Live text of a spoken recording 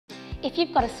If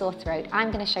you've got a sore throat, I'm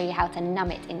going to show you how to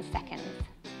numb it in seconds.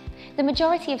 The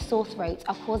majority of sore throats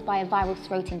are caused by a viral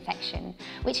throat infection,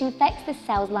 which infects the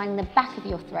cells lining the back of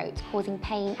your throat, causing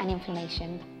pain and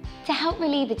inflammation. To help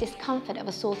relieve the discomfort of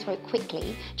a sore throat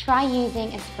quickly, try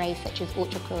using a spray such as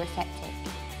Ultra Chloraseptic.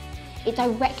 It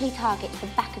directly targets the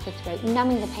back of the throat,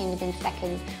 numbing the pain within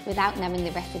seconds without numbing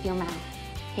the rest of your mouth.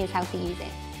 Here's how to use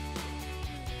it.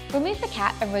 Remove the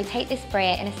cap and rotate the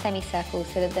sprayer in a semicircle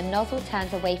so that the nozzle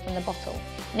turns away from the bottle,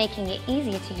 making it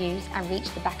easier to use and reach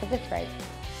the back of the throat.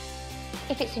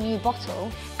 If it's a new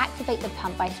bottle, activate the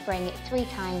pump by spraying it 3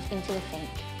 times into a sink.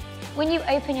 When you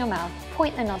open your mouth,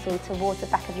 point the nozzle towards the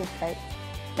back of your throat.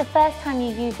 The first time you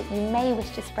use it, you may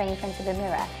wish to spray in front of the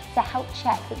mirror to help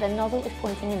check that the nozzle is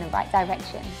pointing in the right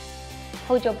direction.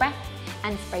 Hold your breath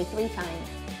and spray 3 times.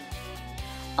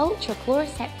 Ultra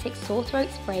Chloraseptic Sore Throat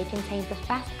Spray contains the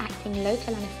fast-acting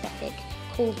local anaesthetic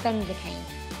called benzocaine.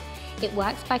 It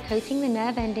works by coating the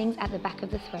nerve endings at the back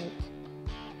of the throat.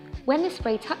 When the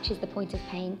spray touches the point of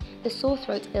pain, the sore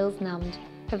throat feels numbed,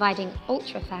 providing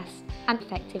ultra-fast and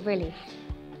effective relief.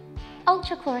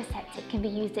 Ultra Chloraseptic can be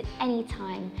used at any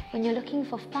time when you're looking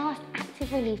for fast,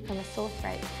 active relief from a sore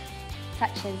throat,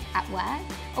 such as at work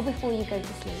or before you go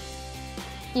to sleep.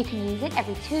 You can use it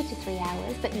every 2 to 3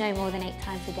 hours, but no more than 8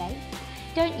 times a day.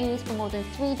 Don't use for more than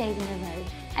 3 days in a row.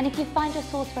 And if you find your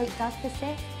sore throat does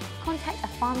persist, contact a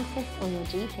pharmacist or your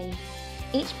GP.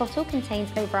 Each bottle contains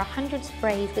over 100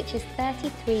 sprays, which is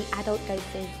 33 adult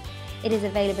doses. It is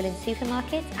available in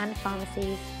supermarkets and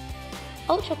pharmacies.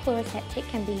 Ultra Chloraseptic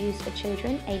can be used for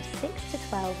children aged 6 to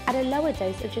 12 at a lower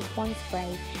dose of just 1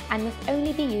 spray and must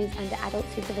only be used under adult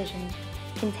supervision.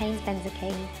 Contains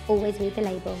benzocaine. Always read the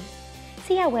label.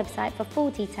 See our website for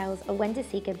full details of when to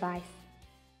seek advice.